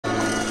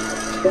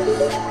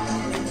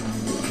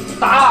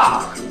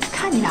打！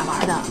看你俩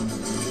玩的。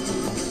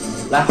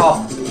来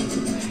好。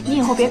你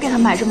以后别给他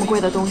买这么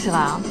贵的东西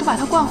了，都把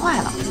他惯坏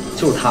了。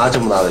就他这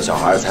么大的小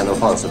孩才能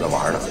放肆的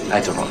玩呢。哎，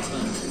正好，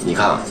你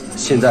看啊，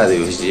现在的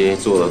游戏机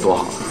做的多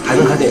好，还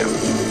能看电影。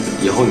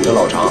以后你跟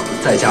老常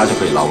在家就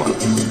可以浪漫了。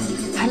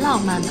还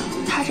浪漫呢？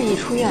他这一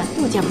出院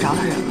又见不着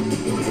他人了。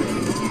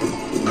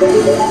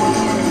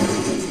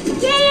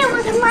爷爷，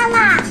我成功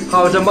啦！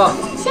好，真棒！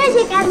谢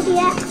谢干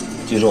爹。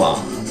记住啊，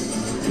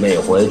每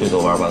回最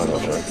多玩半个小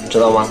时，知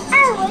道吗？哎，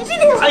我一定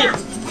听话。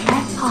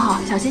哎，浩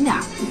浩，小心点，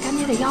你干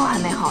爹的腰还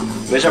没好呢。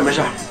没事没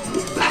事。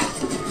来，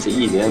这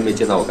一年没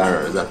见到我干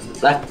儿子，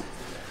来，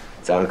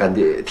再让干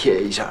爹贴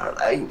一下。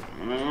来，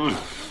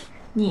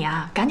你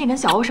呀，赶紧跟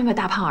小欧生个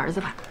大胖儿子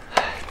吧。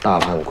大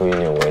胖闺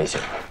女我也行。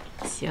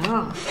行。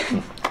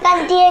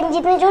干爹，你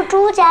今天就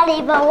住家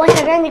里吧，我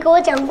想让你给我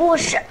讲故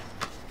事。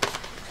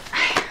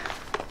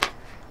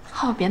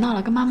浩，别闹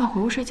了，跟妈妈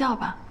回屋睡觉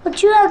吧。我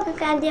就要跟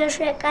干爹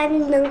睡，干爹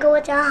能给我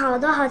讲好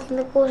多好听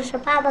的故事，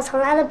爸爸从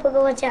来都不给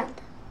我讲的。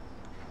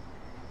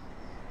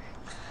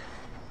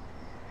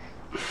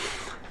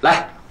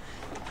来，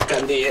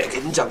干爹给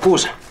你讲故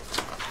事。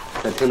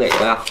想听哪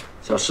个呀？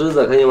小狮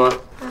子可以吗？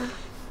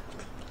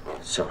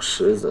小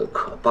狮子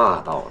可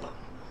霸道了，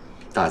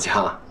大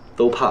家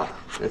都怕它。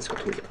那小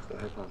兔子很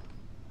害怕。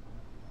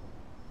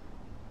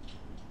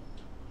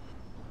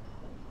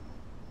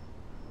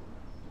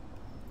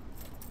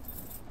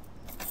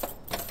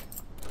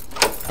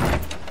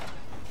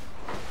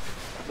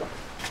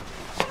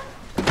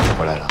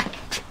回来了。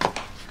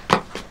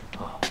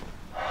啊，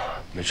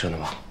没吃呢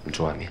吧？你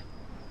煮碗面。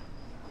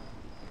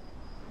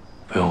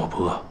不用，我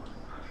不饿。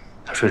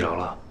他睡着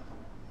了。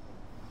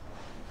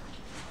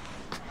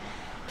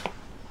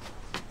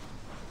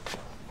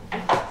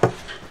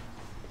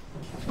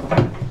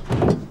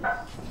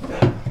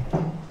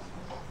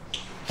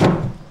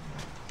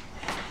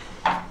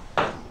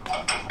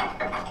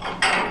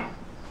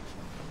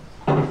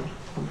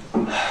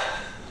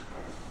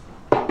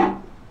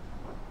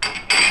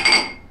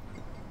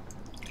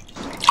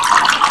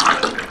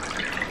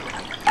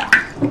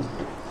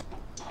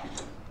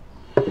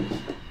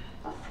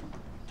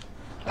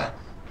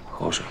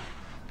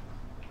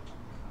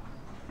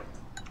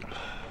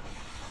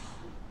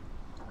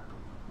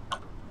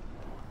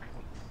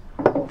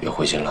别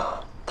灰心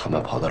了，他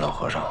们跑得了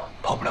和尚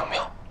跑不了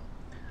庙。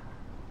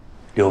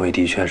刘伟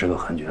的确是个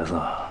狠角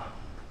色，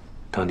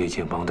当地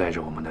警方带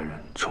着我们的人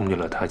冲进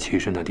了他栖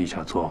身的地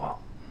下作坊，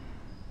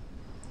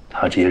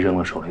他直接扔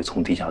了手雷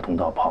从地下通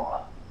道跑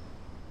了，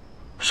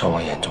伤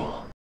亡严重吗？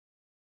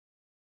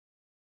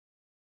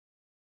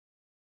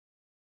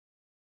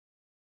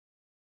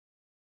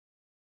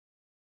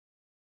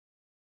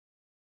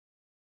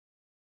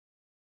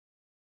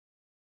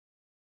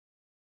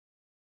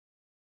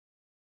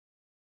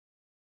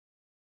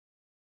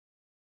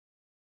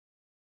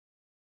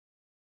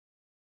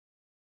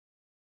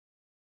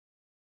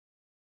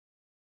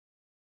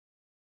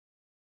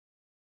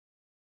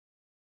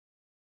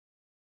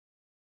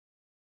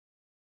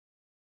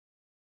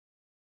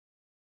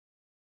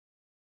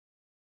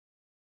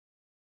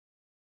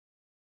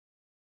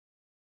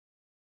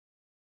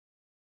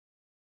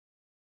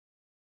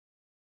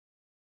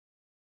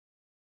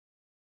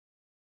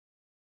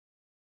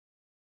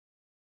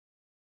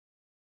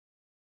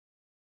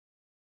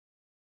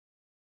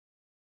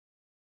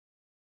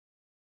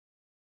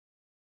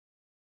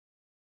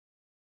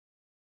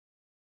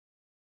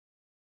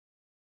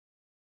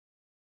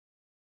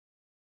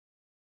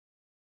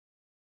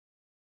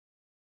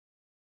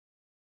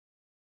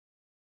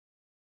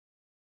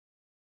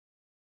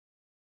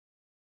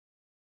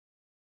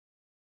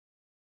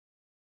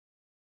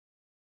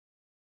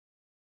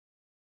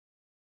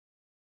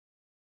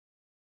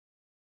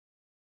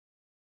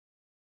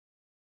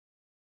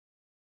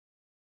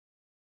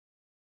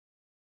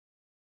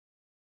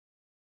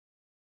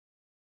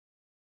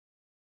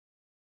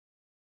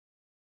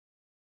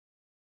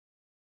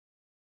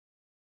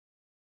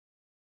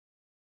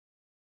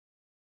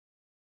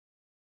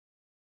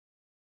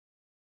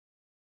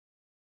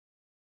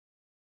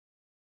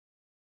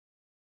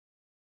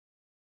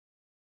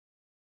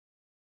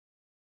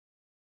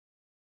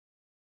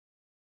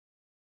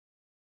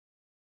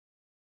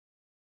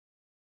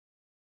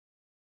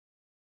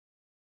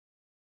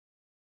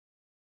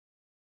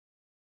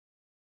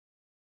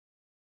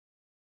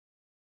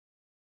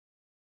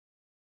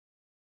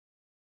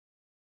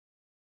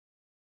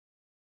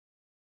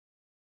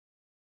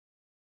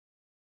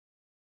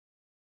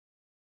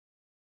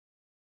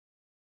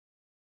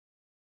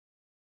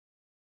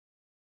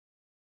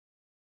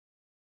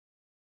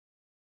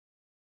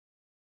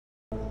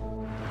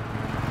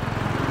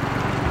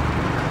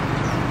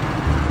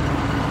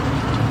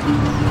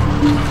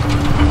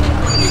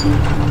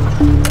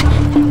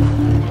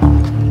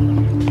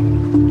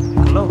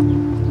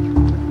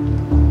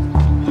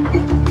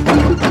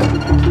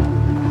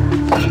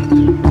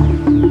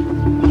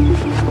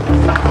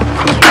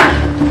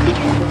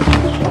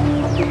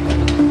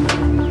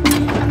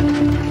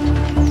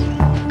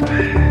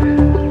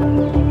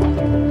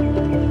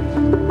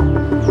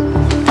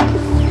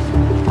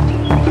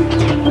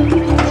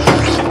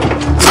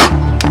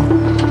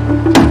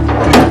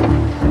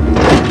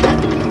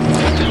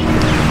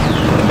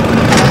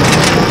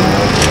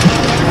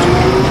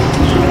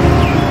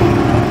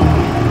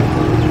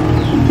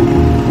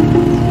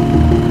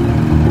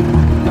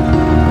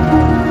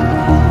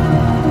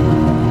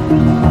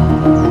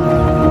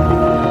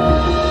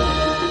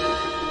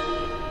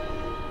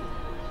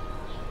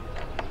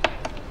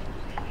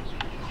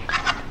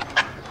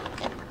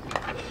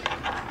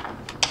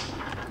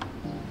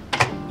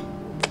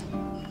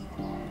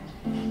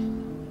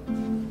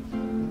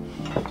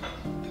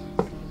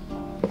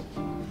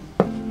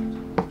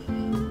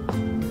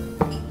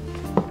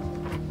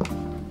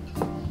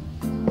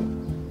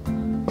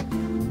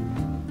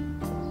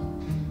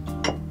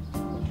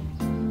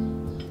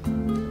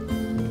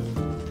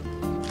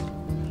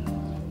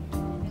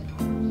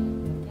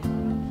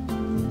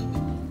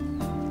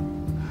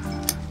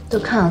都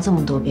看了这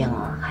么多遍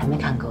了，还没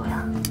看够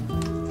呀？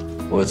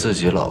我自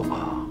己老婆，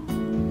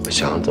我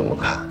想怎么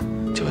看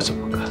就怎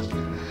么看。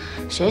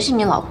谁是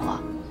你老婆？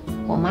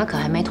我妈可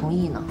还没同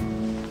意呢。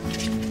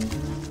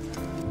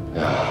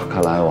哎呀，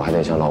看来我还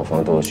得向老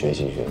方多学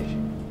习学习，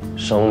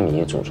生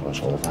米煮成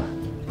熟饭，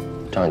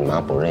这样你妈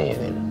不认也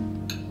得认。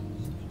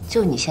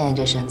就你现在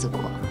这身子骨，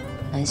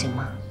能行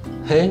吗？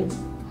嘿，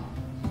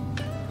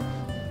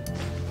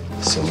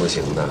行不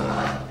行呢？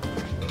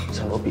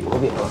向我比划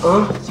比划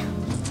啊！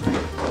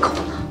够了。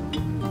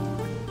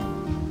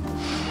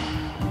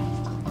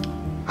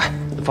哎，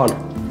放着，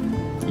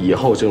以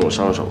后这种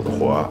伤手的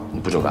活儿你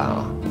不准干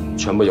啊，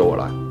全部由我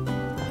来。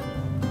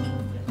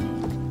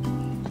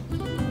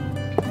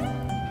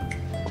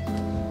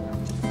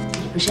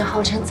你不是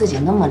号称自己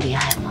那么厉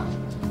害吗？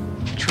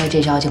除了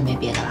这招就没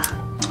别的啦？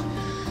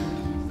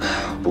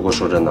不过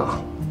说真的，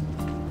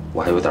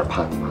我还有点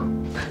怕你妈。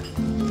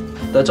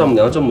但丈母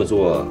娘这么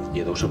做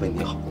也都是为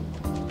你好，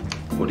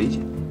我理解。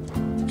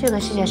这个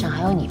世界上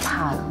还有你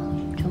怕的，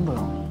真不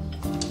容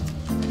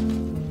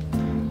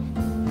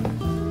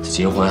易。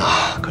结婚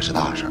啊，可是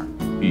大事儿，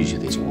必须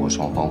得经过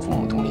双方父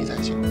母同意才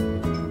行。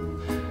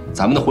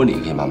咱们的婚礼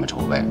可以慢慢筹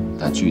备，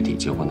但具体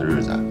结婚的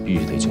日子必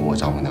须得经过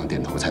丈母娘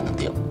点头才能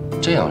定，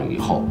这样以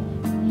后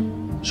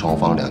双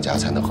方两家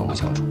才能和睦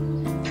相处。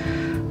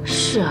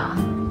是啊，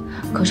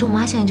可是我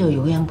妈现在就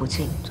油盐不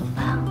进，怎么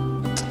办啊？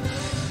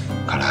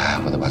看来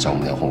我得把丈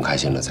母娘哄开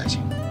心了才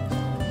行。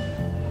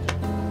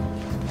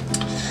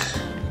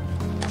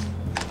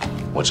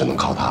我只能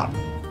靠她了。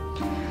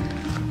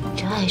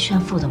这爱炫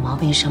富的毛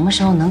病什么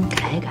时候能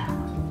改改？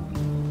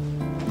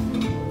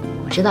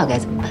我知道该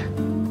怎么办。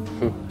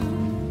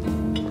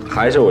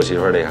还是我媳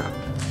妇儿厉害。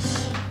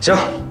行，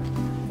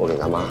我给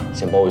咱妈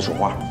先包一束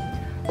花。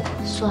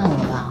算了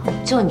吧，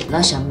就你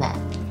那审美。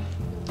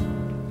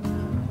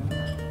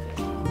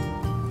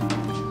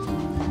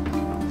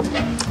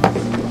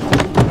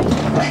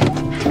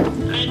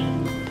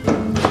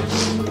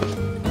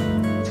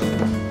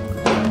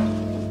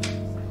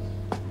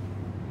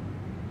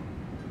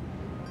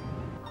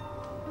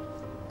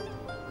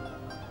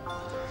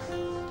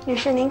女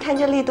士，您看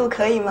这力度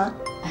可以吗？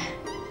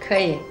可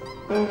以。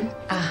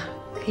啊，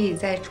可以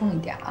再重一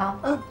点啊。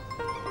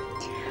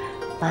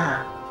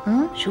妈，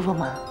舒服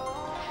吗？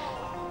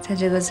在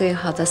这个最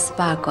好的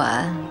SPA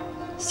馆，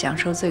享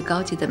受最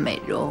高级的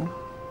美容，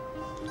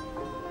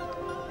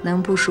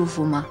能不舒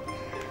服吗？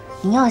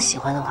您要喜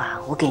欢的话，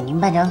我给您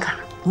办张卡，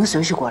您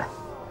随时过来。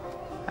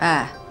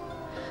哎，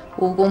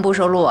无功不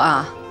受禄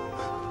啊！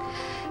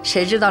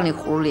谁知道你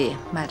葫芦里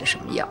卖的什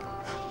么药？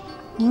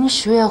您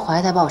10月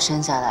怀胎把我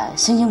生下来，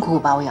辛辛苦苦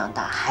把我养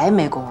大，还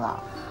没功劳，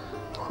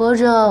合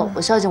着我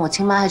孝敬我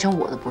亲妈还成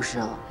我的不是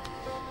了？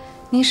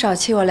你少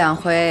气我2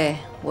回，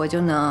我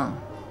就能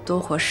多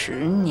活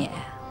10年。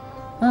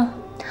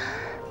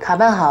卡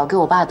办好给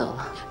我爸得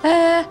了。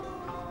哎，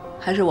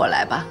还是我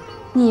来吧。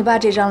你爸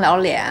这张老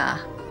脸啊，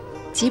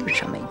基本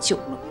上没救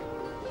了。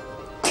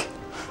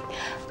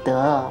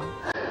得。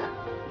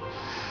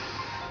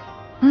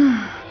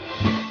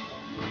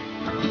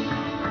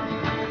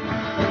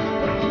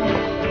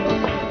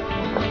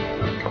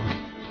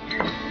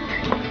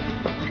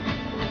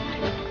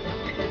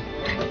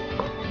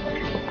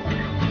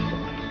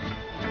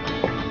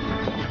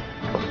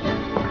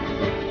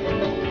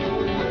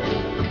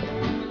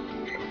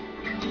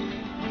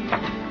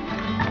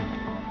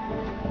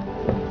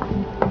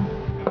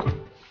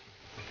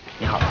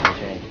你好，同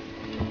学。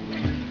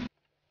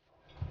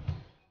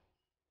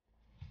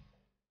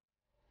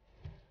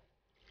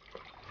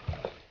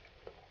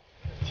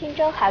清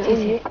蒸海鲈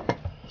鱼，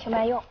请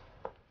慢用。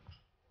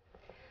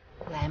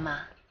来嘛，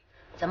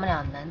咱们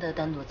俩难得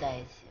单独在一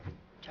起，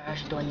这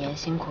20多年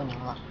辛苦您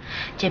了，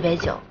这杯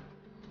酒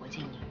我敬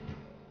您。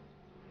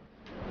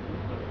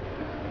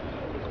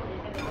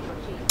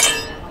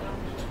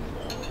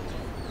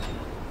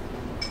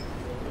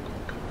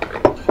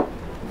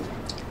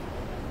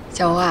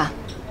小欧啊，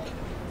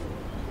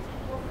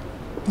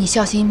你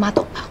孝心妈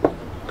懂了。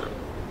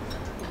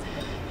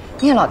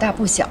你也老大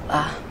不小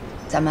了，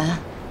咱们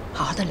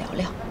好好的聊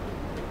聊。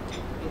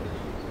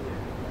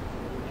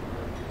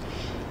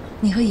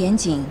你和严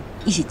谨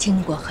一起经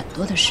历过很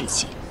多的事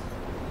情，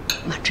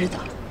妈知道。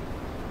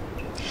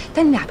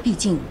但你俩毕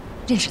竟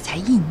认识才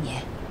1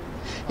年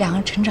，2个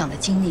人成长的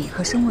经历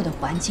和生活的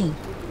环境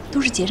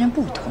都是截然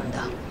不同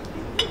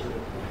的。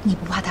你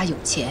不怕他有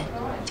钱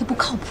就不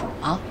靠谱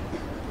吗？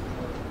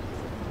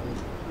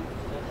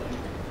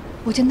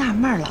我就纳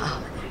闷了啊，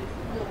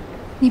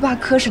你爸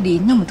科室里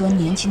那么多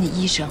年轻的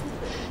医生，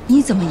你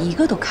怎么一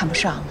个都看不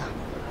上呢？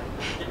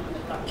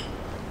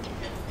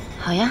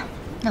好呀，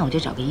那我就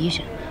找个医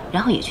生，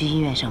然后也去医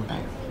院上班，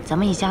咱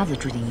们一家子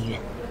住进医院。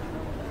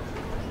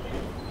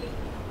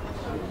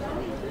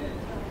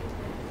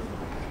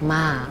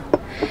妈，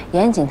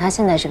严谨他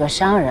现在是个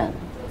商人，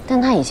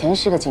但他以前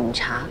是个警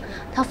察，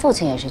他父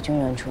亲也是军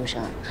人出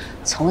身，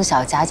从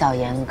小家教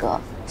严格，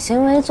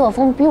行为作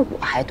风比我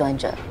还端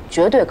正，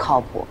绝对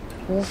靠谱。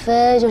无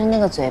非就是那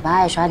个嘴巴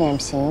爱耍点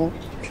贫，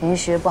平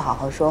时不好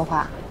好说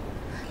话。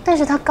但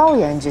是他高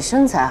颜值，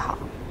身材好，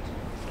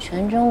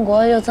全中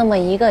国就这么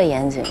一个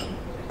严谨，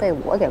被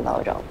我给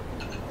捞着了。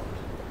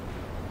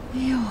哎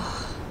呦，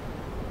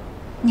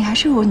你还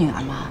是我女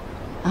儿吗？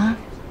啊？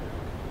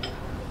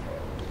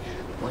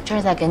我这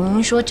是在跟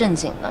您说正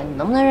经的，你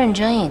能不能认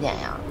真一点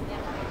呀？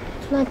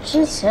那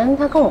之前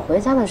他跟我回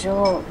家的时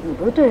候，你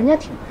不是对人家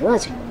挺热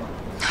情的吗？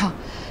好，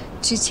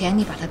之前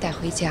你把她带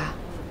回家，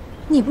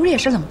你不是也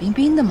是冷冰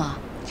冰的吗？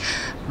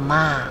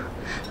妈，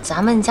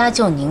咱们家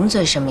就您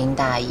最深明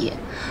大义。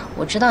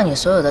我知道你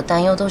所有的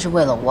担忧都是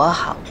为了我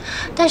好，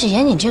但是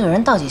严谨这个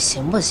人到底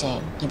行不行，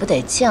你不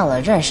得见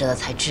了认识了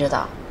才知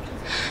道。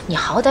你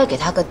好歹给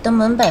他个登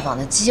门拜访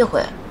的机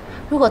会。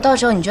如果到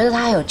时候你觉得他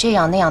还有这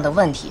样那样的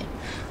问题，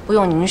不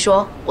用您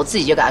说，我自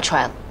己就给他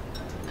踹了。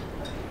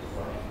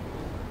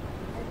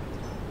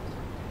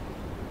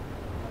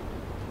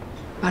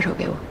把手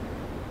给我。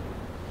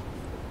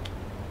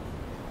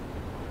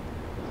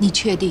你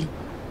确定？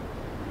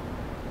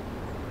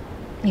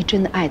你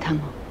真的爱他吗？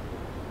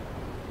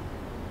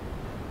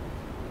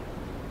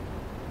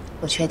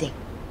我确定。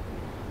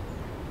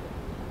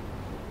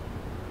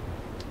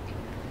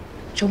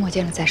周末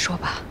见了再说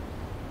吧。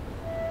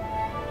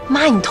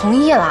妈，你同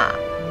意啦？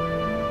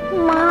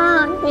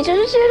妈，你这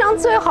是世界上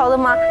最好的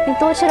妈，你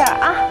多吃点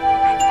啊！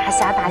大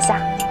虾大虾。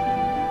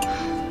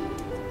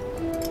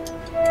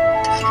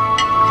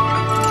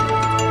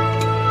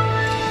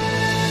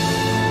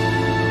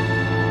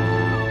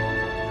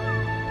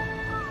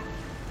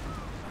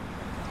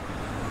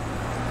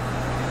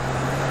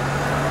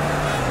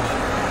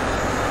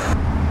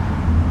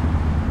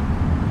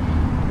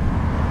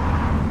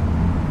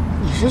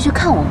你是去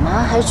看我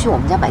妈，还是去我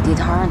们家摆地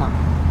摊呢？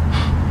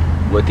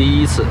我第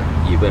一次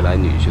以未来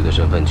女婿的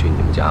身份去你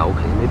们家，我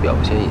肯定得表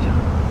现一下。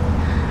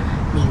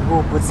礼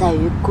物不在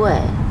于贵，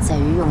在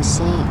于用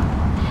心。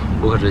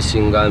我可是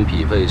心肝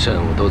脾肺肾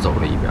我都走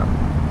了一遍。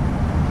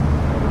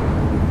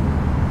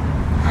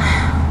哎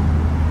呀，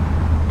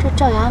这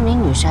赵雅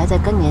敏女士还在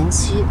更年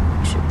期，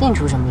指定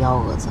出什么幺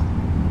蛾子。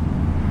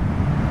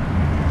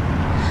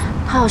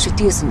她要是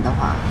diss 你的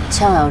话，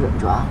千万要忍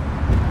住啊！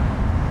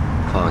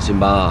放心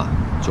吧，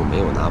就没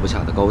有拿不下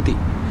的高地。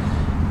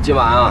今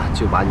晚啊，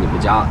就把你们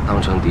家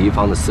当成敌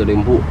方的司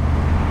令部，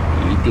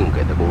一定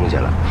给他攻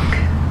下来。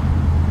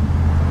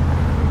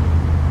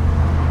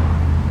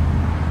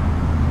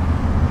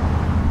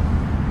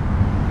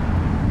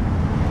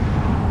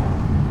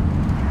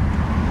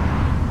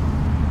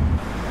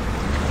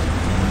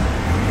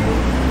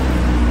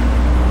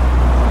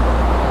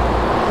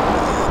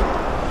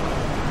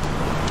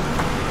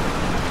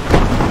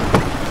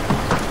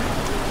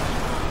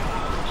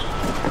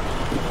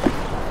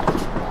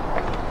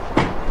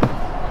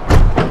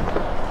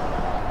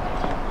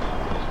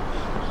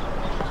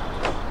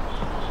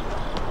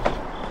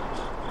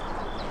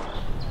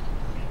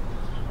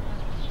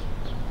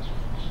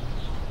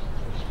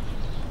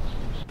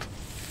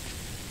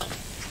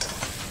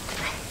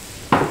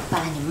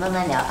慢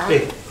慢聊啊。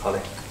哎，好嘞。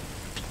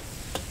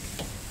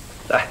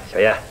来，小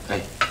燕，哎，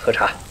喝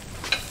茶。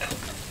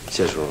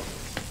谢叔。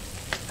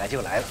来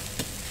就来了，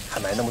还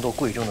买那么多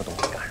贵重的东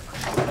西干什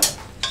么？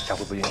下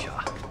回不允许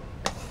啊。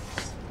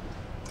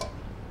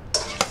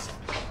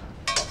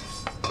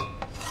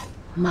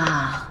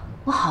妈，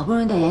我好不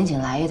容易带严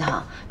谨来一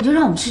趟，你就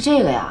让我们吃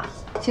这个呀？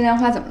金莲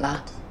花怎么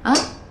了？啊？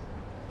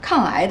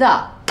抗癌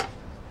的，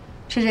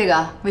吃这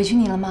个委屈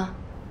你了吗？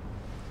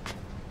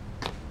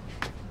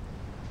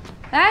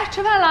来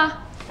吃饭了。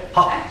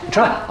好，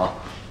吃饭。好。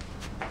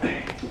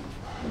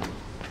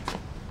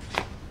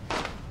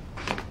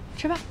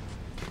吃饭。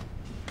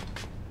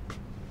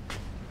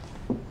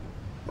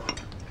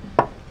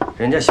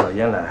人家小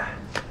燕来，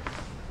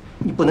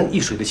你不能一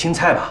水的青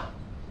菜吧？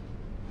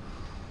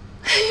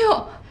哎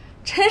呦，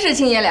真是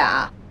亲爷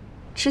俩，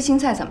吃青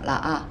菜怎么了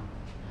啊？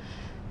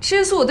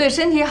吃素对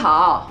身体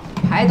好，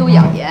排毒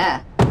养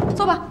颜。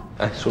坐吧。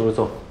哎，叔叔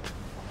坐。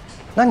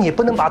那你也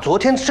不能把昨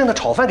天剩的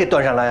炒饭给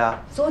端上来呀。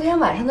昨天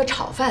晚上的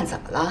炒饭怎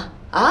么了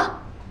啊？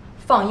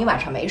放一晚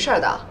上没事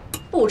的，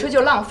不吃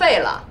就浪费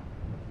了。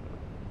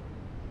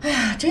哎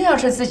呀，真要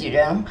是自己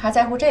人，还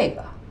在乎这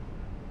个？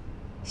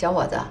小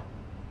伙子，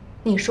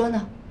你说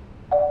呢？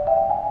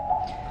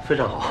非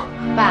常好。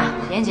爸，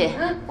严谨，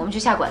我们去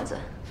下馆子，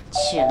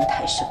欺人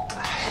太甚。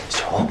哎，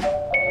瞧。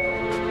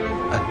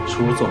哎，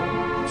叔叔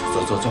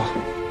坐，坐。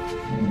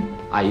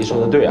阿姨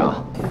说的对啊，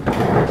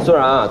虽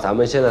然啊咱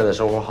们现在的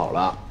生活好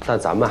了，但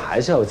咱们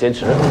还是要坚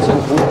持艰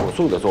苦朴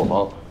素的作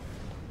风。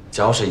只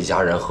要是一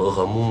家人和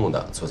和睦睦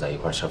的坐在一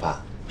块吃饭，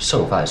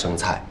剩饭剩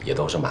菜也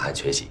都是满汉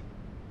全席。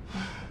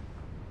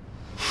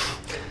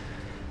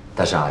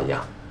但是阿姨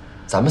啊，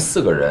咱们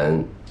4个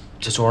人，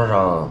这桌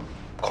上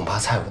恐怕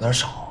菜有点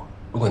少。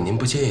如果您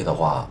不介意的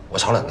话，我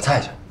炒2个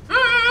菜去。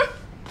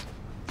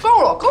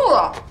够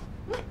了。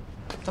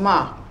怎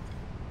么？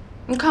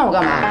你看我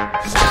干嘛？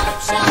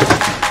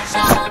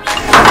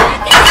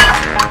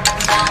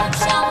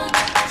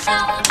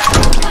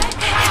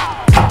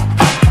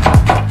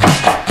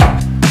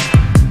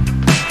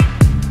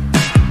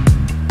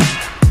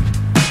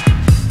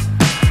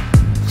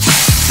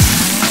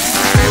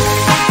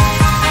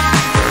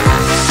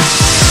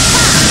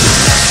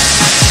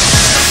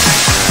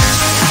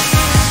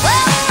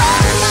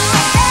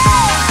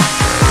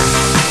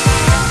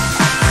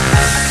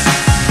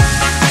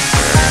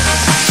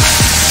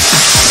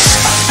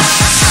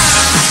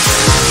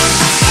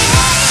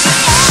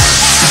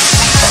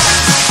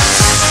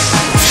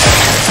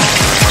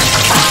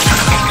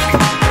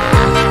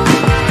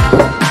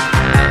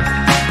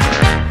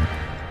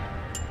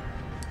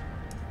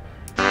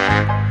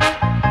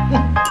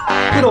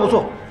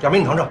要不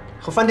你尝尝，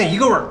和饭店一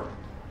个味儿。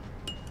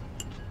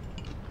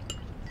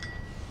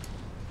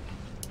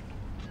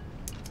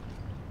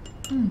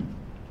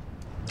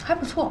还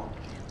不错，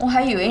我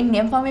还以为你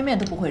连方便面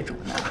都不会煮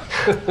呢。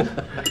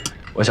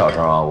我小时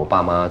候啊，我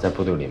爸妈在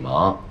部队里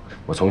忙，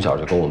我从小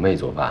就跟我妹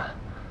做饭。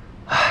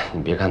哎，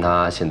你别看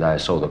她现在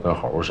瘦得跟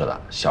猴似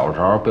的，小时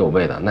候被我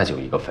喂的那就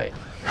一个肥。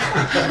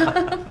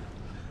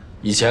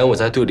以前我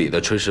在队里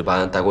的炊事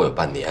班待过有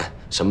半年，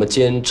什么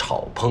煎、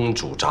炒、烹、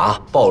煮、炸、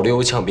爆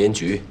溜、炝、煸、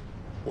焗，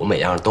我每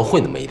样都会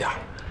那么一点儿，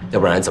要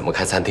不然怎么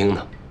开餐厅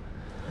呢？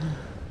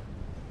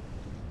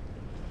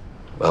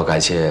我要感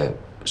谢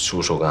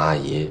叔叔跟阿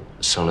姨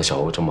生了小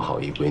欧这么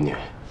好一闺女，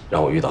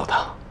让我遇到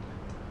她。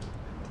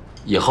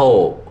以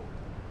后，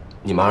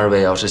你们二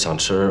位要是想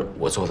吃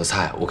我做的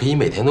菜，我可以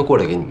每天都过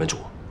来给你们煮，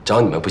只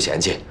要你们不嫌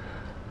弃。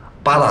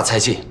8大菜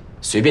系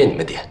随便你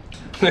们点。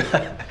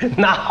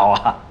那好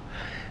啊，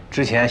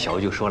之前小欧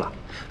就说了，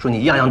说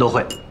你样样都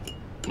会。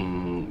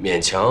勉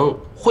强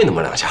会那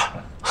么2下。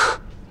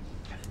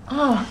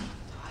啊，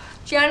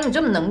既然你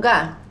这么能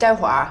干，待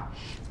会儿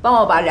帮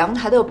我把阳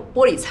台的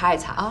玻璃擦一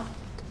擦啊。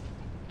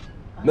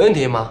没问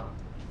题吗？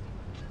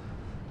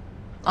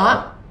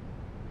啊，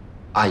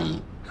阿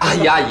姨，阿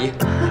姨，阿姨，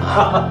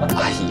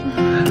阿姨，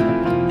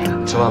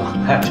吃饭吧。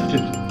哎，这。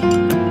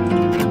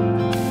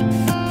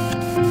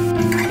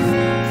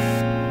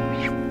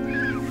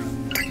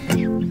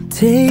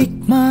Take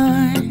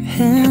my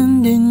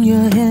hand in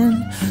your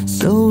hand,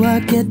 so I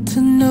get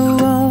to know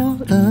all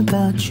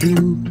about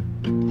you.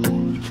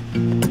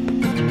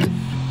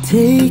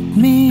 Take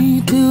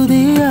me to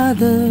the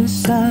other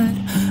side.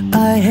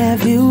 I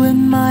have you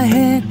in my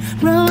head,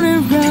 round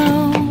and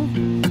round.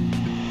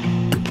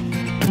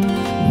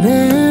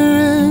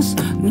 There is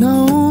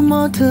no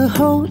more to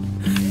hold,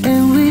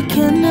 and we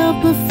can't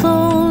help but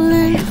fall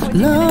in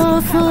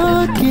love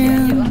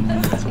again.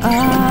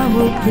 I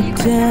will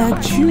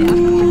protect you.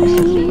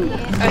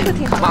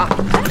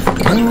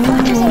 No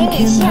one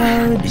can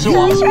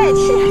hurt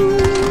you.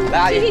 来，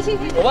阿姨，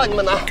我帮你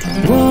们拿。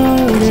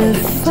What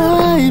if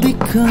I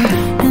become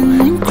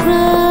an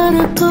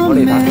incredible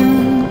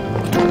man?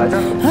 I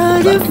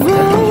give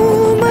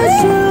all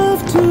myself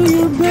to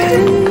you,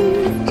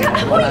 babe. 这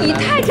按摩椅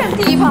太占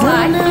地方了，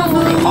你就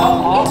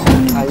好，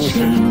阿姨。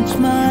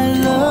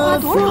花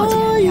多少钱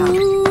呀？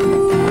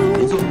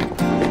您坐。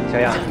小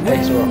杨，哎，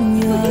叔叔。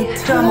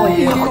这按摩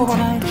椅，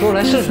叔叔来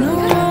试试。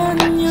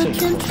试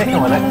试，哎，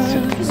我来试。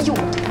哟，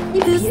你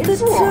别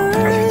坐，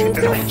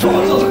坐。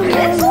别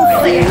坐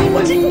了呀！我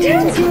这你这样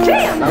的，我这样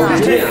啊。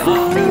这个还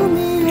能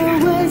调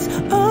节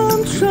高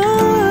度。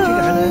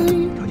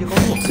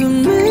To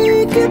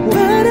make it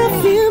better,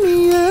 feel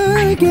me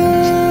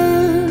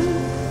again.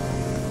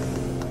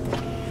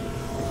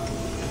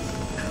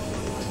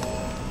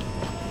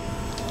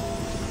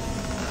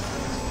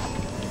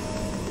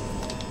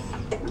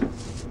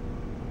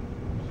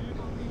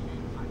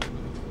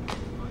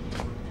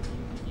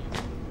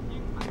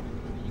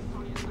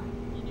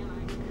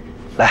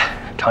 来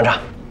尝尝，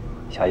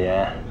小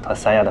严他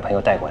三亚的朋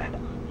友带过来的，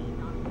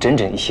整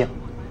整1箱。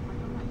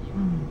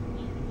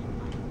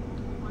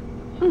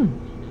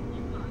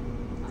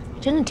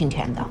真的挺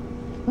甜的。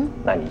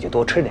那你就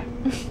多吃点。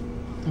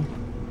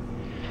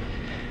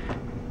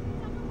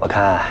我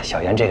看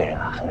小严这个人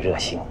啊，很热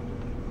心。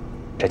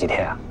这几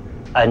天啊，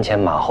鞍前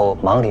马后，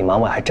忙里忙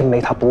外，还真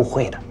没他不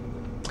会的。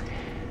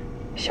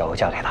小欧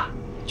嫁给他，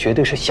绝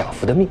对是享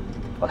福的命。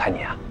我看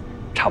你啊，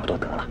差不多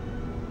得了，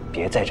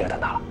别再折腾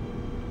他了。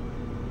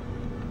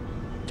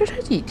这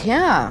才几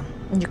天啊，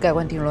你就盖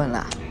棺定论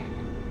了？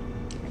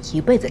一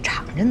辈子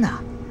长着呢，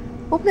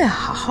我们得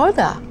好好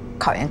的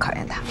考验考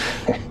验他。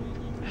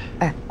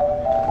哎，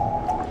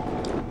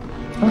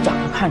我早就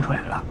看出来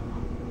了，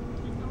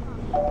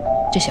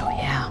这小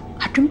严啊，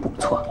还真不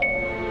错。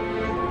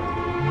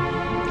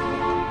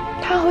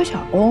他和小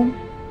欧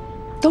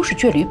都是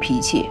倔驴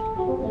脾气，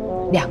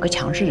两个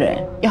强势的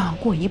人要想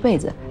过一辈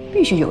子，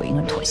必须有一个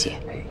人妥协。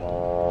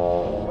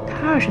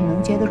他要是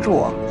能接得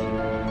住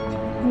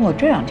我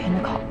这2天的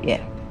考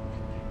验，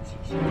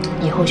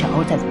以后小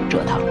欧再怎么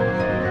折腾，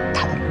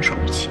他都能受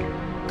得起。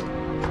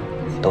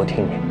都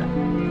听您的，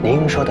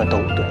您说的都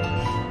对。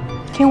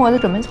听我的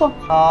准没错。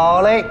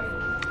好嘞。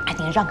哎，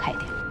你让开一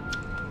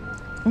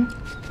点。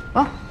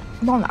啊，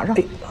你帮我拿上。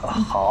哎，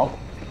好。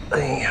哎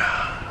呀，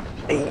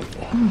哎。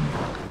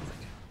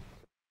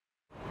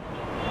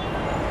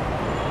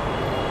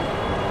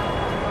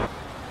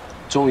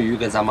终于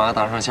跟咱妈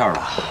搭上线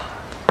了，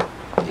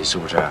你是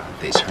不是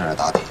得趁热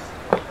打铁，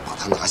把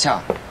她拿下？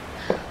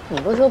你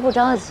不是说不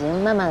着急，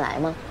慢慢来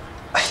吗？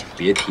哎，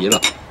别提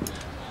了，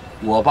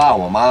我爸、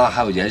我妈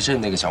还有延伸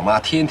那个小妈，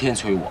天天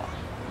催我，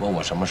问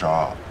我什么时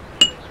候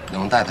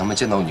能带他们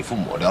见到你父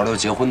母，聊聊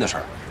结婚的事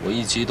儿。我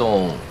一激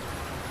动，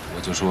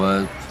我就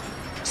说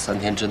3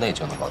天之内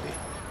就能搞定。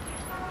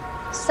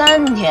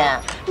3天？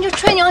你这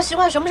吹牛习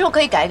惯什么时候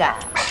可以改改？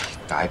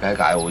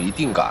改，我一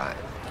定改。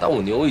但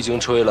我牛已经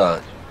吹了，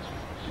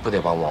你不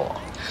得帮帮我？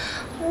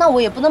那我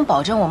也不能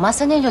保证我妈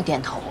3天就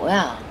点头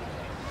呀。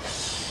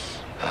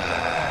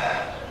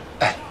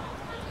哎，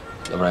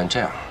要不然这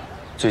样，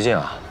最近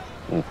啊，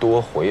你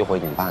多回一回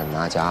你爸你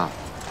妈家，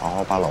好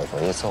好把老佛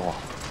爷伺候好，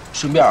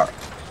顺便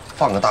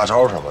放个大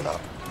招什么的，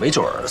没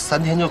准儿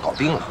3天就搞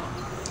定了。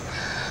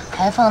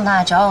还放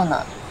大招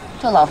呢？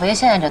就老佛爷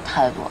现在这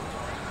态度，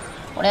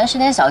我连10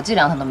点小伎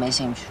俩他都没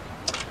兴趣。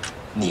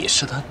你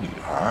是他女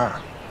儿，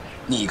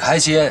你开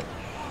心，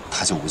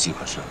他就无计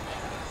可施。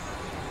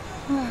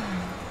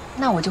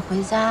那我就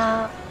回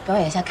家表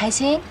演一下开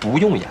心。不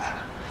用演，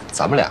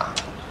咱们俩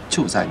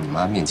就在你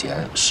妈面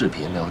前视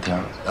频聊天，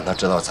让她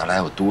知道咱俩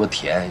有多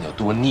甜有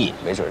多腻。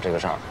没准这个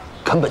事儿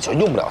根本就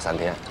用不了3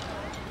天。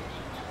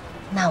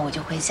那我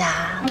就回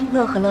家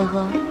乐呵乐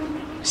呵。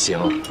行，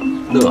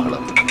乐呵乐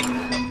呵。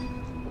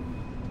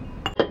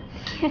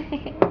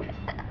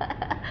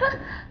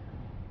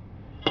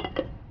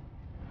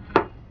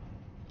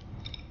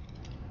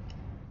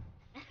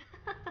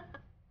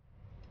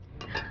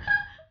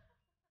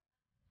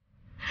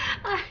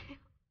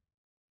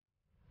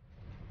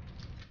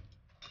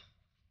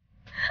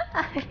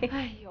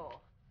哎呦，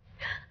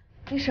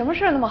你什么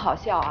事儿那么好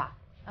笑啊？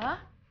啊？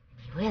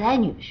你未来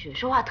女婿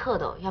说话特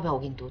逗，要不要我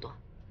给你读读？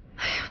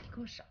哎呦，你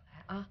给我少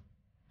来啊！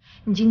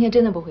你今天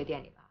真的不回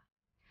店里了？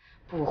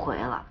不回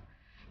了。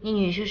你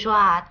女婿说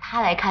啊，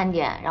他来看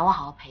店，让我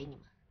好好陪你们，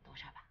懂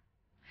事吧？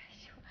哎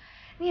呦，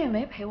你也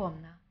没陪我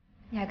们呢，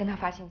你还跟他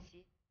发信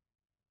息，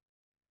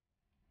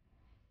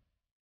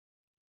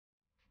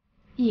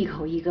一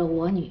口一个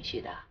我女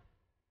婿的，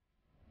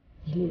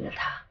你绿了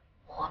他，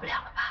活不了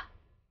了吧？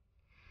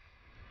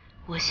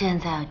我现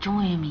在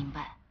终于明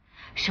白，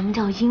什么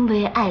叫因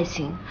为爱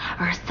情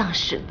而丧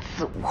失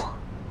自我。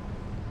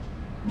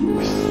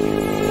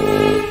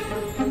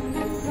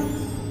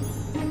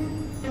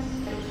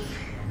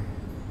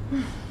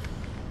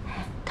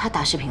他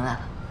打视频来了。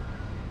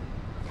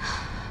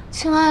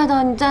亲爱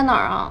的，你在哪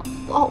儿啊？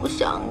我好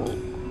想你。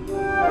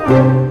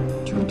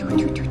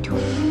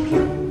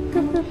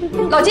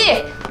老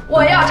纪，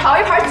我要炒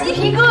一盘鸡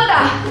皮疙瘩。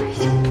哎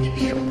呀，真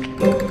是。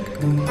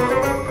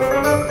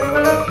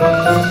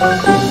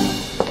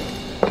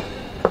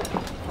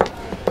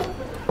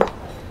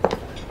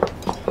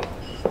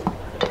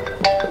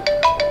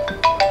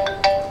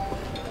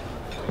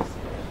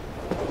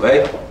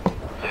喂，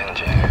燕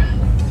姐，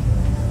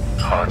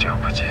好久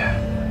不见。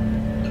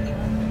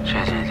这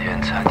几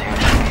天餐厅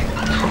生意不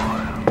错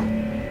呀。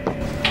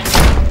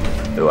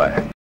刘伟，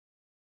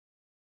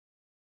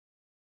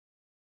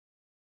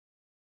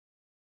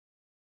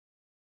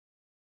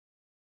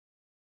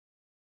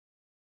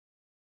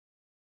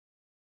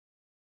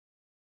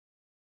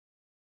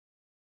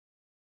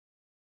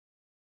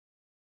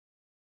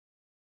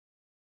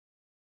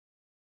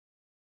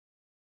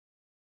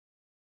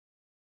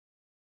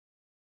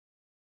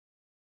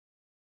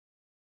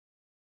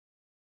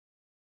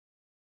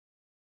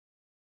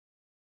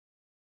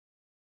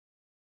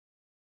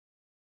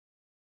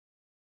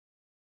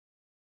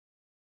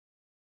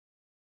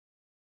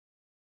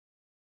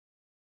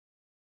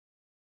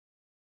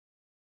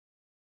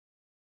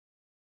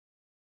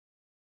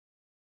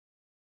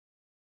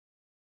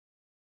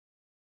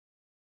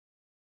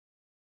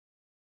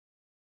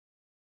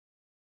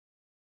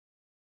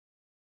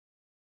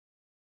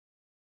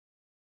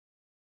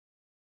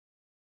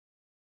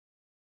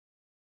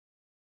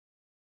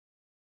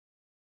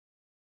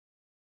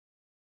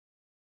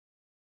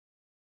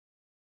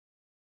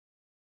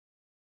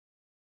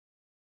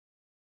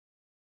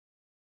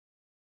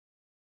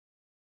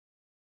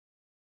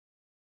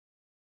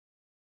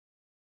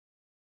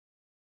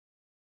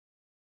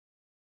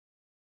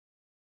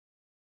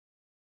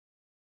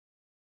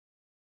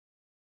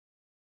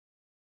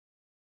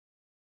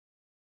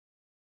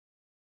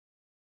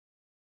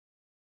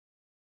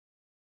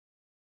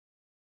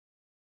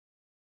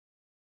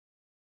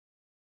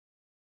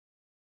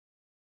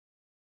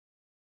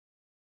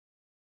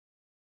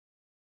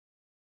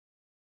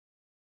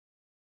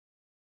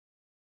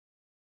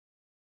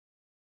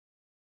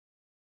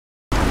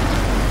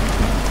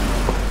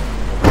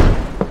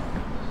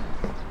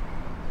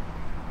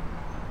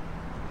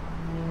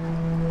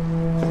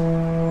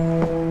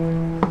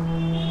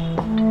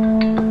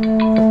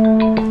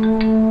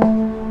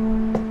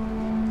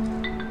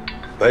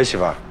喂，媳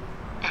妇儿。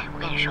哎，我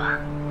跟你说啊，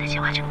你的计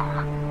划成功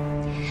了。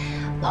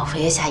老佛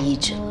爷下懿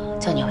旨了，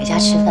叫你回家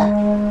吃饭，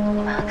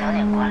你晚上早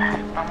点过来，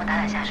帮忙打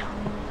打下手。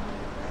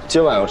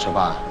今晚要吃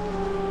饭，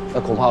那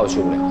恐怕我去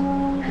不了。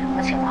什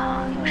么情况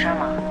啊？有事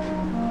吗？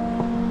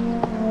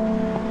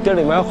店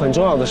里面有很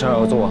重要的事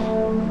要做，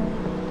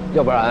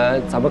要不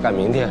然咱们改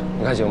明天，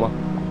你看行吗？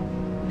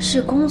是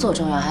工作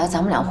重要，还是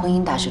咱们俩婚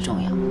姻大事重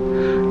要？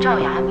赵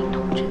雅明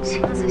同志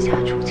亲自下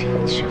厨请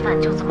你吃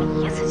饭，就这么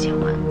一次结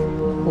婚。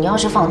你要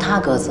是放他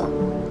鸽子，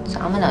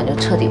咱们俩就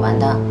彻底完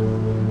蛋了。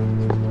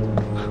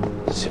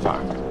媳妇儿，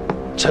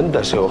真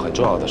的是有很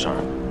重要的事儿，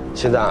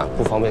现在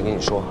不方便跟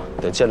你说，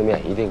等见了面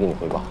一定给你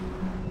汇报。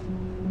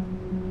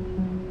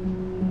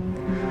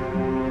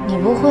你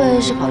不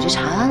会是跑去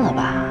查案了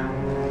吧？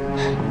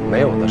没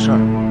有的事儿，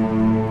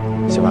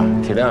媳妇儿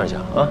体谅一下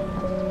啊，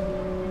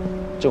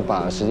就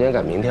把时间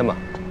改明天吧。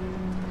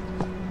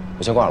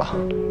我先挂了。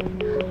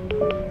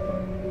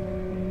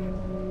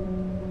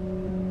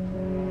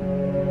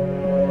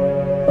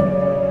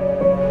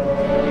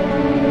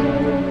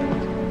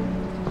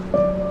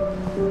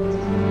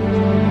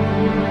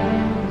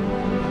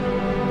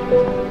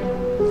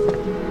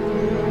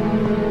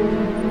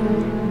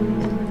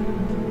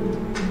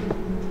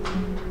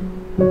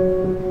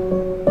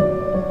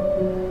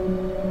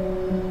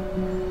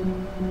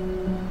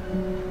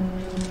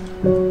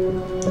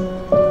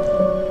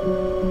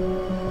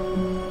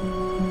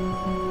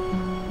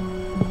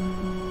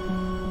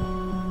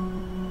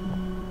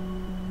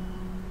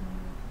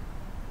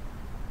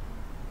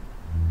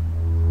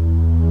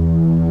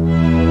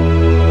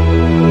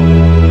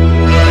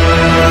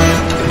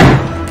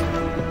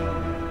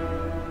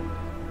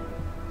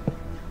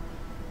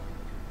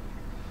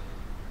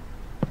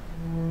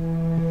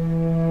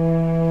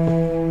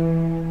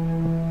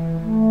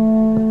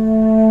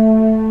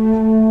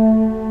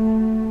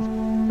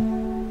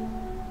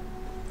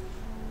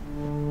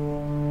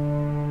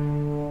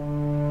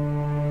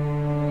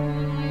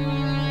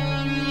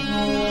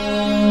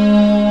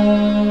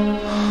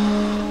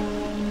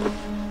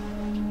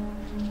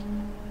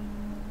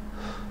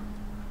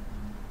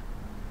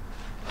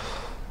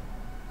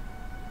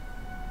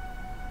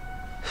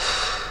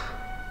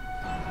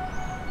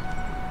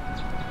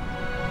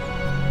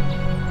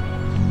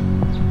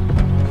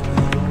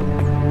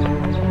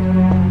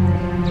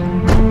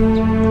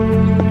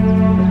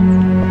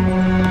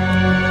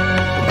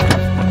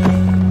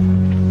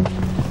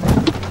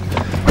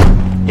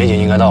严警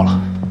应该到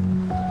了。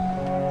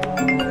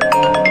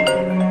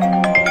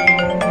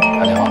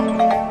打电话。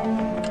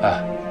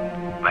哎，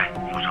喂，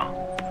陆少，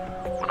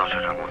我到雪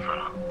山公司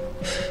了，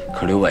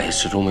可刘伟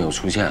始终没有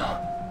出现啊。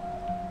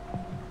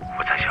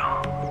我在想，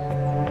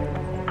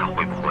他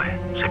会不会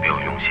是别有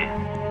用心，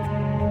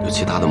有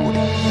其他的目的？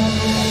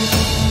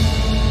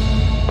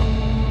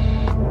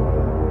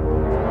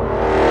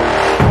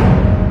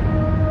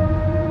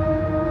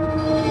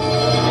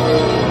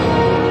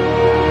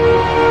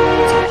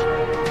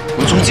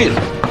中计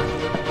了，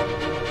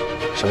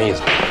什么意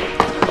思？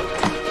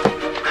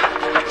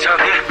前两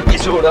天一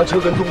直有辆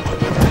车跟踪我，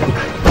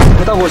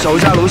他到过小吴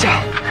家楼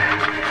下，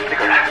那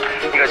个人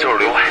应该就是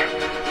刘伟。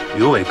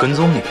刘伟跟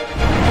踪你？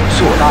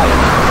是我大爷，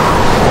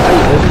我还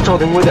以为是赵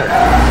天辉的人。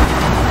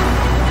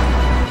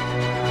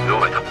刘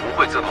伟他不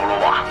会自投罗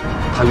网，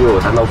他约我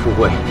谈到富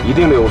贵，一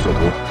定另有所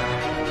图。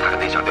他肯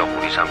定想调狐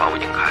狸山把我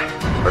引开，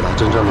而他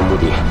真正的目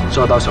的是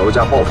要到小吴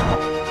家报复，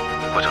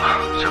或者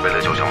是为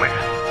了救小美人。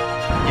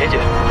严姐，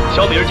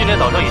小美人今天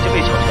早上已经被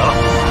抢劫了。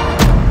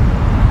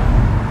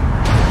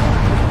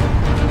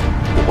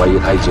我怀疑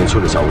他已经去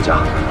了小吴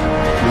家，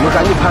你们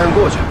赶紧派人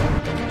过去。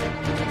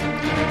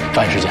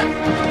抓紧时间。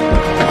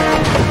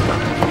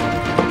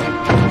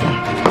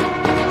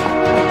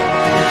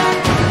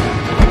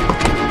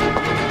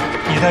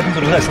你带兵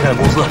都留在生产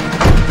公司，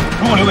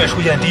如果刘伟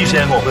出现，第一时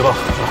间跟我汇报。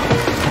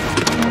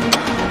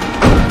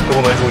各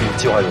部门处理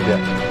计划有变。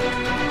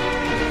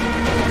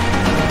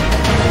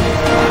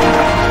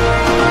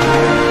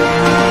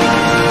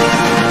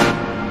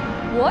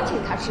我请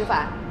他吃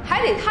饭，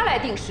还得他来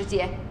定时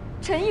间，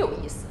真有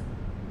意思。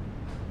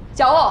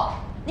小欧，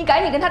你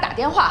赶紧跟他打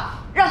电话，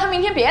让他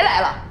明天别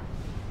来了。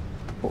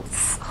不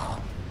伺候。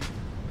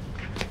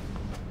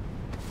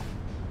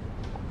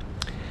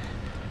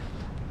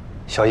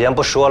小严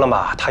不说了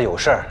吗？他有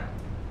事儿，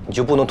你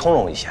就不能通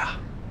融一下？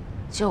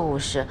就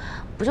是，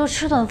不就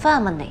吃顿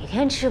饭吗？哪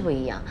天吃不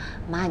一样？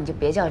妈，你就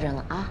别较真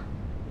了啊。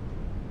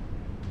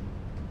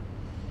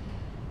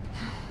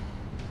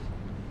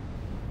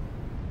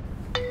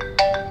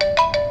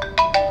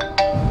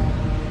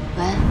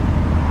喂，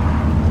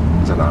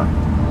你在哪儿？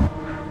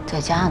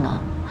在家呢，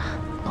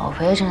老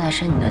裴正在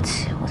生你的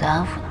气，我在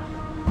安抚他。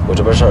我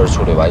这边事儿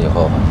处理完以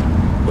后，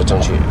我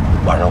争取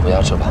晚上回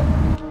家吃饭。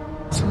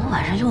怎么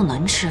晚上又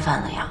能吃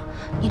饭了呀？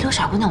你逗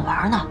傻姑娘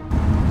玩呢？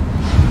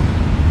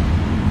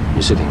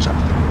你是挺傻，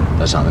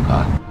但傻得可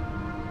爱。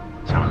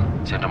行了，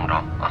先这么着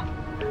啊。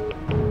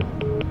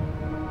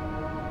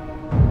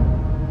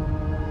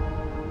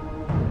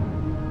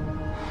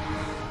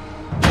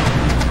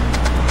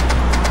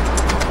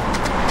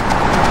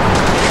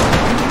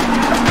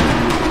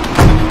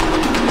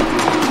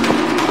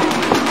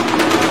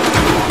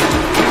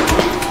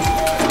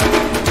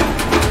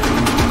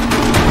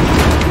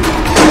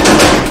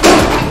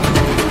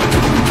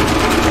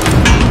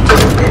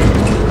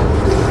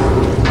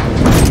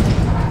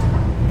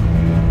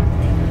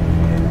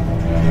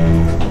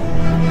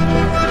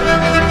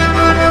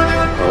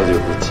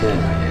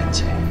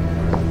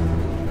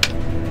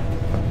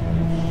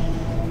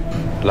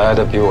来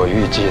的比我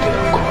预计的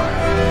要快。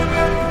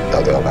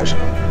到底要干什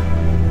么？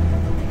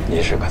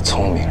你是个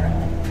聪明人，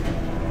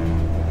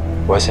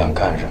我想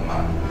干什么，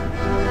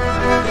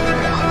应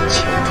该很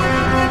清楚。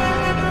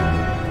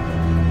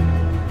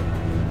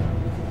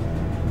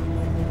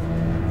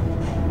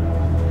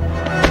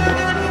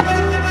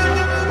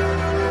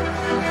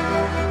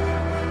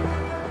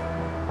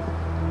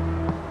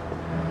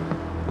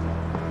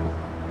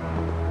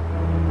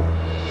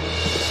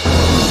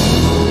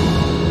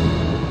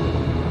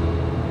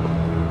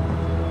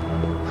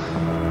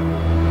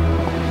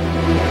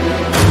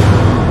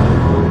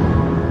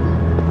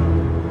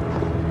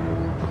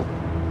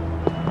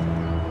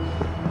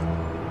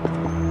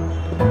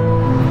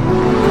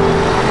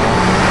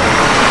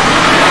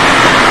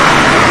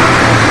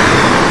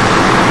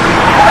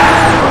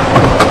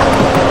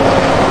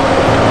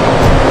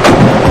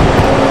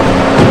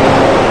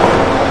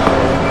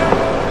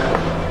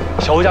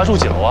刘家住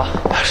几楼啊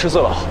？14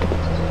楼。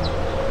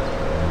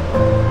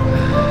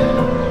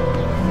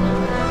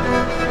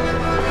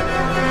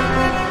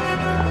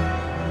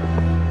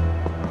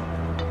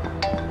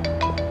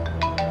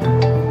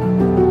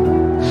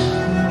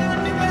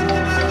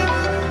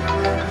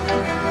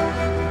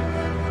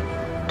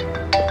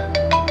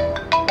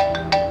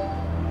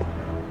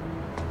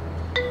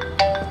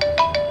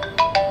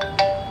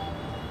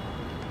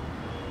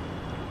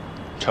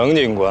程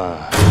警官，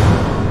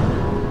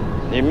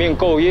你命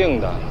够硬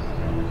的，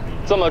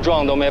这么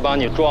撞都没把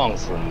你撞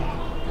死。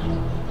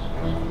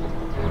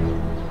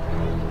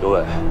刘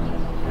伟，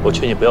我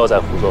劝你不要再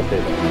胡作非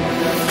为。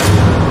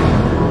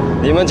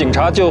你们警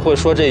察就会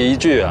说这一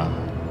句啊？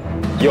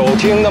有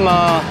听的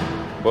吗？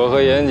我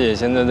和严谨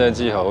现在在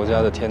季小欧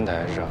家的天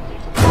台上，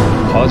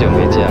好久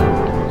没见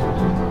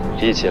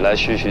了，一起来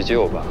叙叙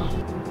旧吧。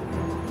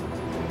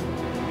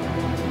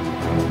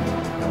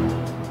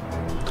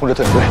通知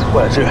特警队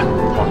过来支援。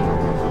好。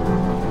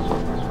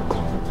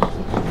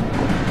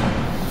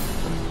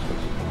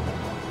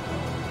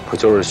不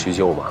就是叙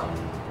旧吗？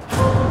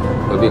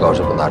何必搞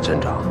这么大阵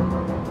仗？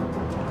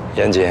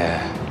严谨，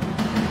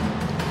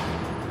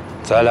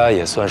咱俩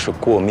也算是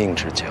过命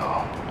之交。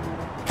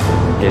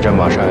你这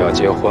马上要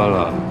结婚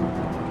了，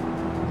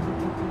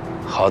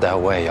好歹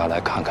我也要来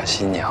看看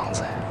新娘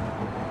子呀。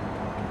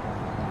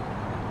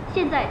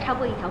现在插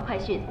播一条快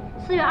讯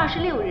：4月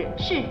26日，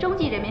市中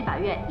级人民法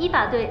院依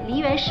法对梨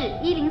园市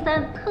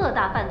103特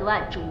大贩毒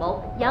案主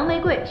谋杨玫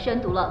瑰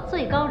宣读了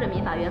最高人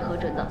民法院核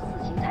准的死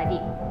刑裁定，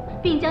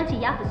并将其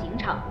押赴刑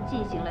场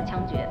进行了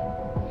枪决。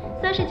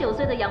39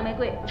岁的杨玫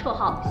瑰，绰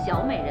号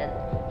小美人，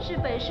是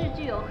本市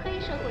具有黑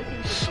社会性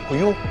质。哎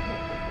呦，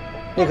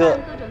那个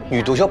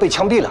女毒枭被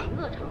枪毙了。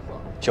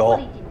小欧，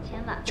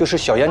就是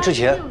小严之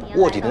前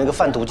卧底的那个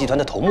贩毒集团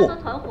的头目。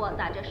团伙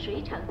打着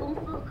水产公司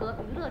和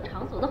娱乐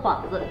场所的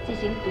幌子，进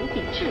行毒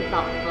品制造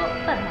和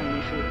贩卖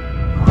运输。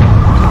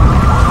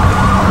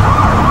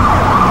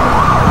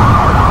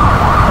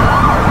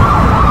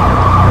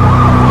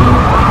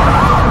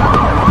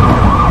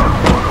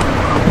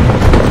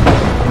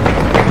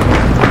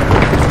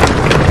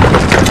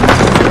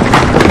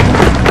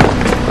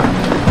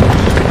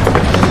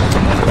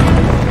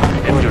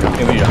严副局长，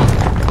严副局长，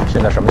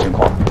现在什么情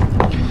况？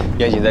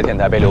严谨在天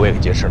台被刘伟给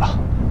劫持了。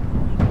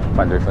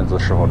犯罪分子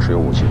是否持有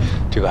武器？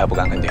这个还不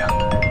敢肯定。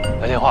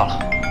来电话了。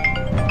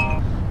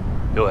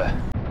刘伟，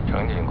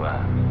程警官，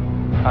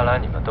看来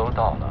你们都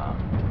到了，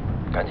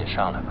赶紧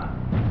上来吧。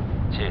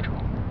记住，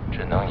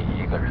只能你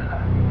一个人来。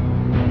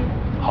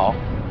好，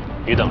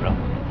你等着。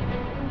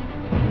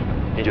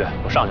林局，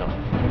我上去了。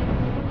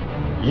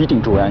一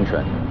定注意安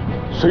全，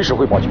随时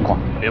汇报情况。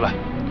明白。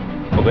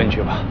我跟你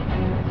去吧。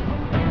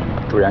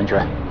注意安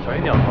全，小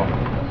心点头。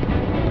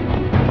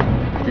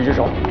狙击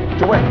手，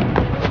就位。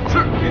是，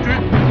林局。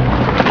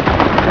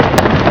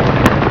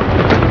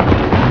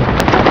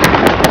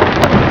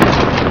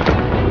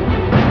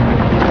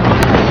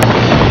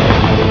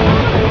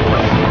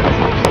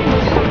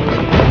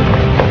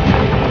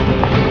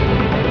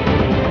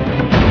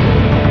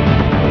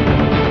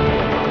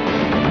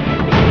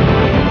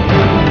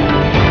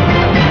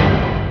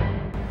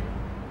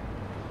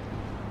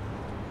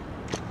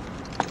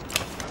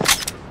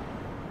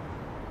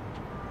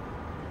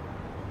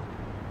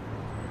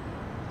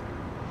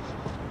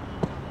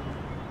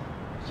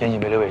严谨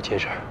被刘伟劫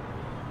持，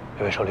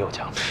刘伟手里有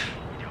枪，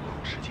一定要保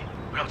护实际，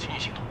不要轻易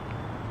行动。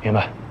明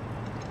白。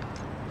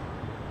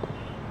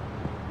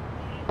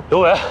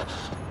刘伟，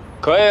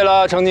可以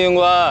了，程警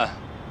官，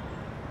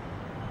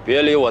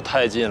别离我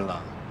太近了，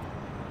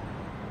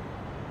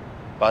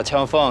把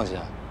枪放下。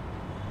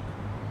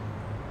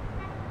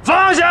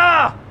放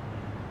下！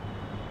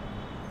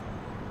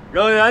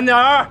扔远点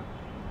儿。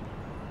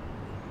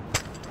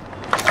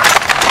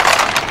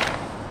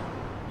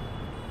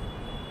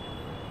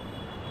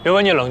刘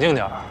伟，你冷静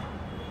点儿。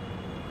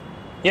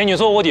严谨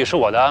做卧底是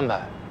我的安排，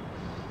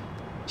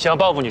想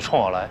报复你冲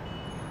我来。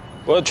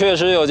我确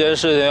实有件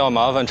事情要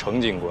麻烦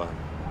程警官。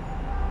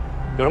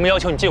有什么要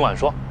求你尽管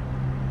说。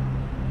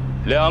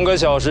2个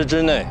小时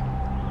之内，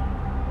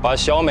把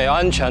小美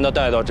安全地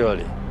带到这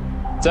里，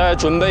再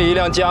准备一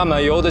辆加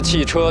满油的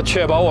汽车，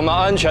确保我们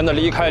安全地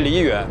离开梨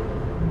园。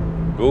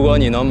如果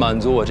你能满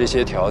足我这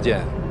些条件，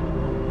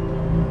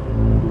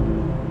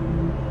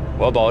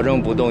我保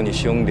证不动你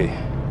兄弟，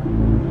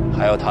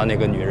还有他那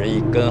个女人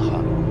一根汗毛。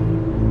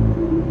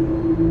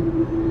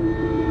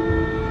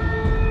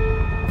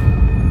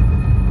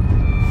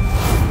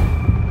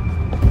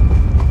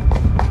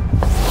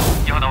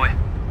1号到位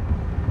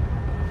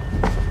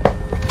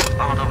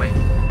，2号到位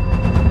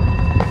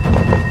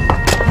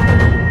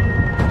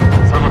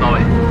，3号到位。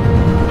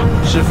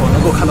是否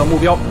能够看到目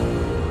标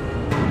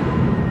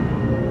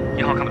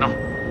？1号看不到，2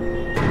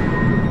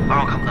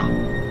号看不到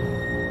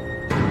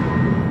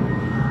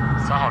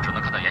，3号只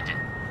能看到严谨。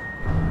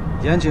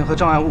严谨和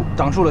障碍物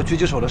挡住了狙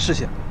击手的视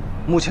线，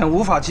目前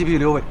无法击毙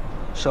刘伟，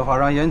设法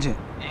让严谨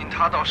引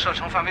他到射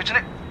程范围之内，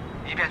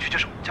以便狙击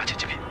手将其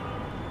击毙。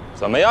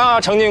怎么样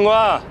啊，程警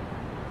官？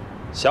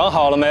想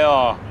好了没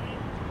有？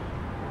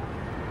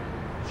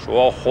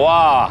说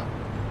话。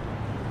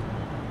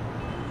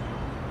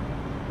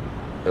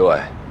刘伟，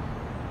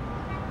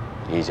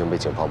你已经被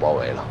警方包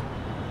围了，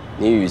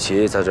你与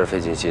其在这儿费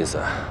尽心思，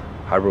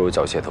还不如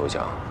缴械投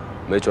降，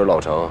没准老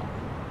程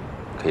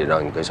可以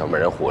让你跟小美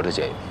人活着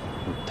见一面。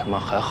你他妈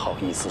还好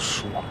意思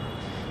说？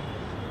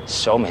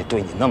小美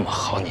对你那么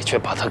好，你却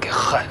把她给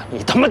害了，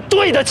你他妈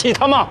对得起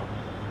她吗？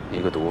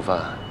一个毒贩，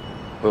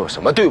我有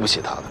什么对不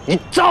起他的？你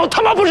早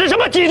他妈不是什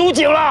么缉毒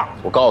警了！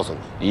我告诉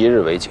你，一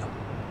日为警，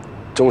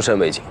终身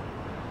为警。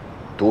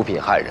毒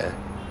品害人，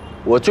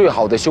我最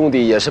好的兄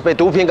弟也是被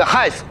毒品给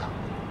害死的。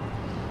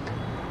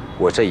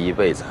我这一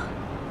辈子，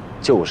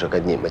就是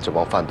跟你们这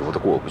帮贩毒的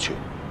过不去，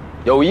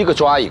有一个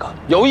抓一个，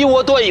有一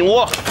窝断一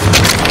窝。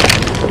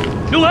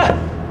刘伟，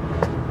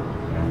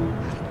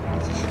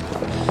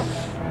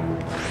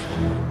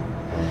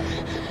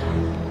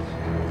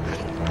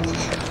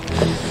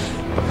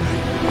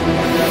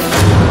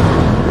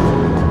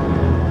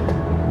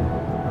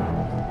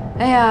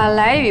哎呀，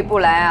来与不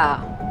来啊，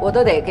我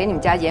都得给你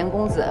们家严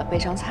公子备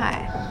上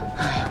菜。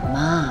哎呀，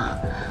妈，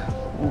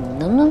你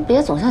能不能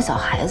别总像小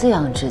孩子一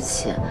样置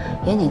气？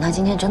严谨他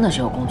今天真的是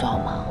有工作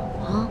吗？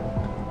啊？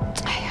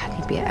哎呀，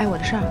你别碍我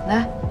的事儿，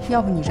来，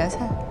要不你摘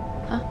菜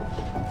啊？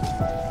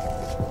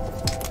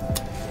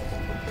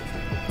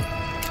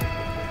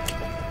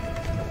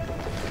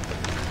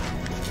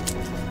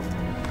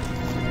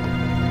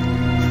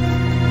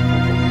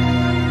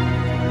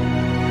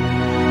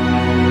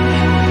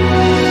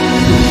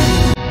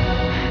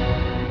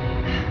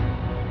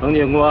程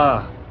警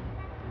官，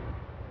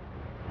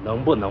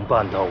能不能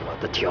办到我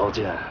的条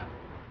件？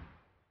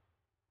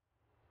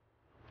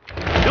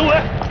刘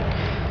伟，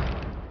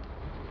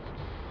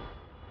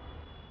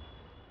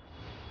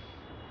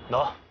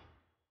能。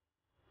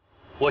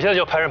我现在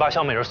就派人把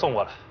小美人送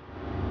过来。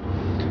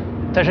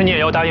但是你也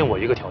要答应我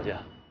一个条件：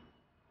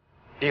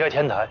离开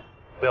天台，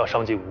不要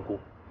伤及无辜。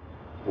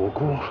无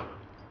辜？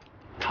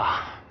他，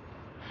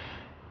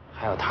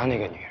还有他那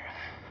个女人，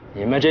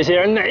你们这些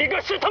人哪一个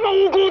是他妈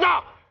无辜的？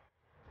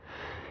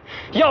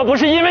要不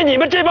是因为你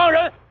们这帮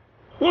人，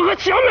我和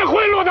小美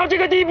会落到这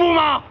个地步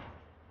吗？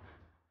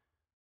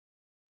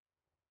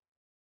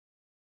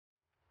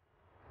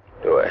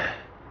刘伟，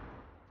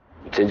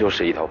你真就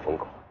是一条疯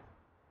狗。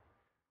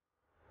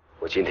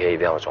我今天一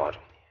定要抓住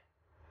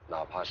你，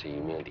哪怕是一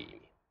命抵一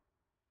命。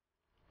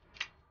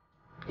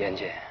严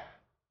谨，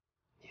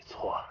你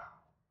错了。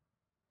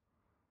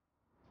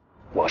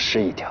我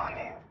是一条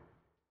命，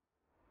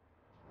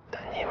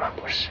但你们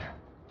不是。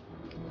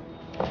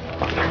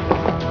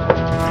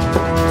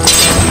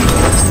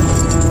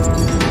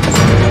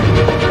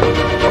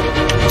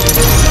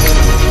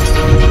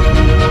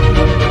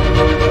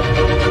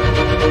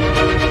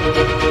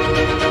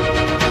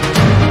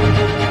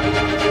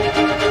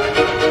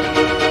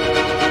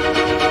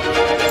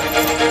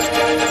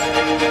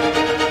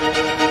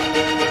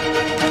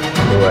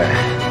刘伟，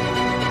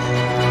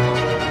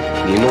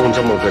你弄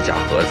这么个假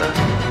盒子，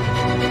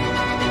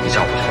你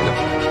下午全用。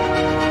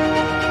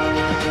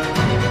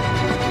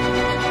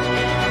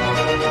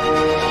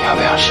要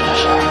不要试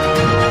试？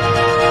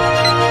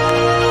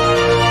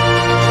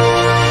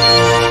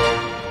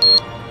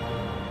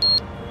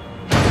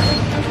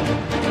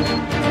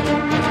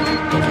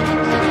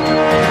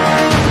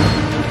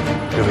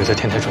刘伟在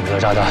天台准备了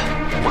炸弹，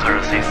乌特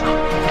人 C4，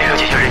立刻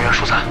进行人员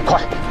疏散。快，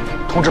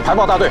通知排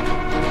爆大队，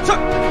是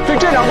对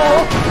这两栋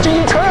楼进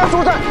行全员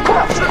疏散，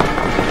快！是。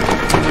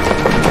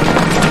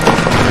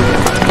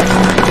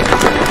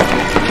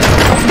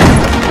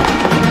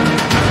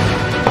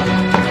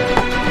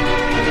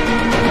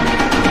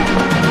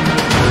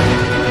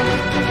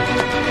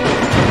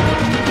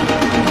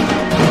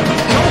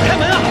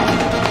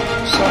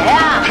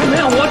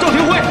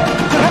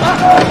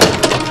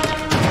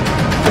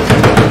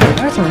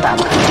怎么打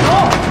不开？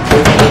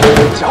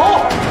脚，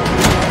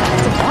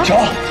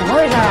怎么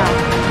回事啊？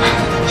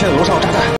现在楼上有炸弹。